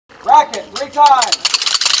Bracket, retime.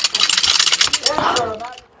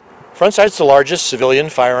 Frontsight's the largest civilian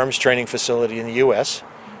firearms training facility in the U.S.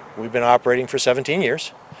 We've been operating for 17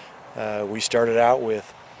 years. We started out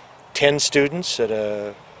with 10 students at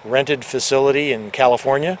a rented facility in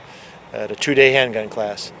California at a 2-day handgun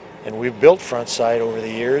class. And we've built Frontsight over the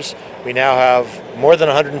years. We now have more than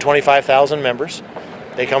 125,000 members.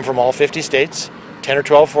 They come from all 50 states, 10 or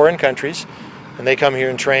 12 foreign countries, and they come here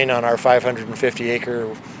and train on our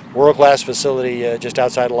 550-acre world-class facility just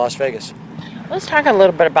outside of Las Vegas. Let's talk a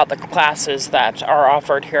little bit about the classes that are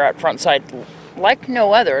offered here at Frontsight. Like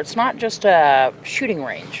no other, it's not just a shooting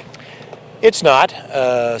range. It's not.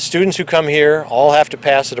 Students who come here all have to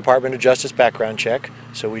pass the Department of Justice background check,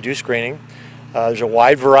 so we do screening. There's a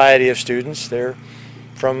wide variety of students. They're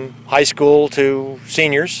from high school to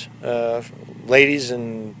seniors, ladies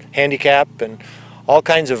and handicap, and all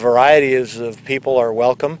kinds of varieties of people are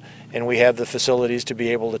welcome, and we have the facilities to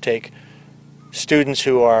be able to take students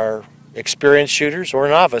who are experienced shooters or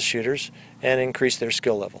novice shooters and increase their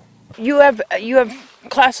skill level. You have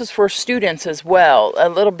classes for students as well. A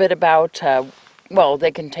little bit about, well,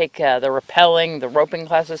 they can take the rappelling, the roping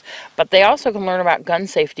classes, but they also can learn about gun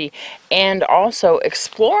safety and also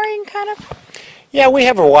exploring, kind of? Yeah, we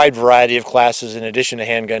have a wide variety of classes in addition to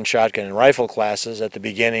handgun, shotgun, and rifle classes at the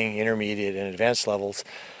beginning, intermediate, and advanced levels.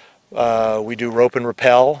 We do rope and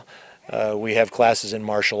rappel. We have classes in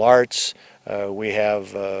martial arts. We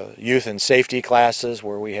have youth and safety classes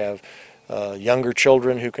where we have younger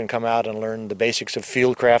children who can come out and learn the basics of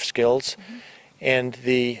fieldcraft skills. Mm-hmm. And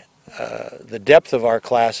the depth of our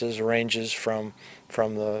classes ranges from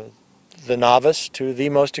the novice to the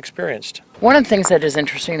most experienced. One of the things that is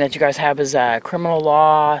interesting that you guys have is criminal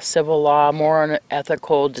law, civil law, moral and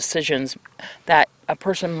ethical decisions that a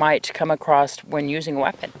person might come across when using a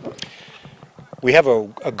weapon. We have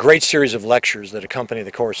a great series of lectures that accompany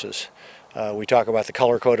the courses. We talk about the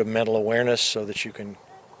color code of mental awareness so that you can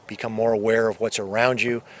become more aware of what's around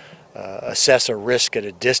you, assess a risk at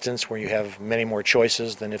a distance where you have many more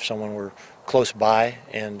choices than if someone were close by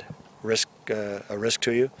and risk a risk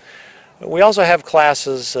to you. We also have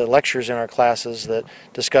classes, lectures in our classes that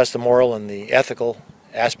discuss the moral and the ethical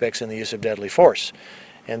aspects in the use of deadly force.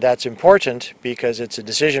 And that's important because it's a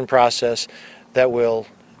decision process that will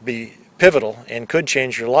be pivotal and could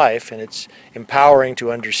change your life, and it's empowering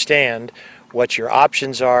to understand what your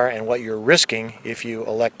options are and what you're risking if you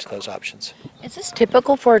elect those options. Is this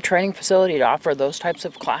typical for a training facility to offer those types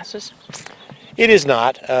of classes? It is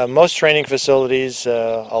not. Most training facilities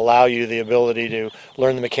allow you the ability to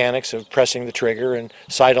learn the mechanics of pressing the trigger and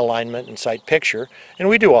sight alignment and sight picture, and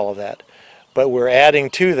we do all of that. But we're adding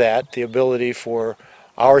to that the ability for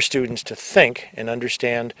our students to think and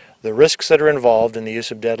understand the risks that are involved in the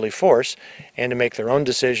use of deadly force and to make their own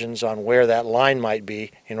decisions on where that line might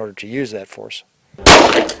be in order to use that force.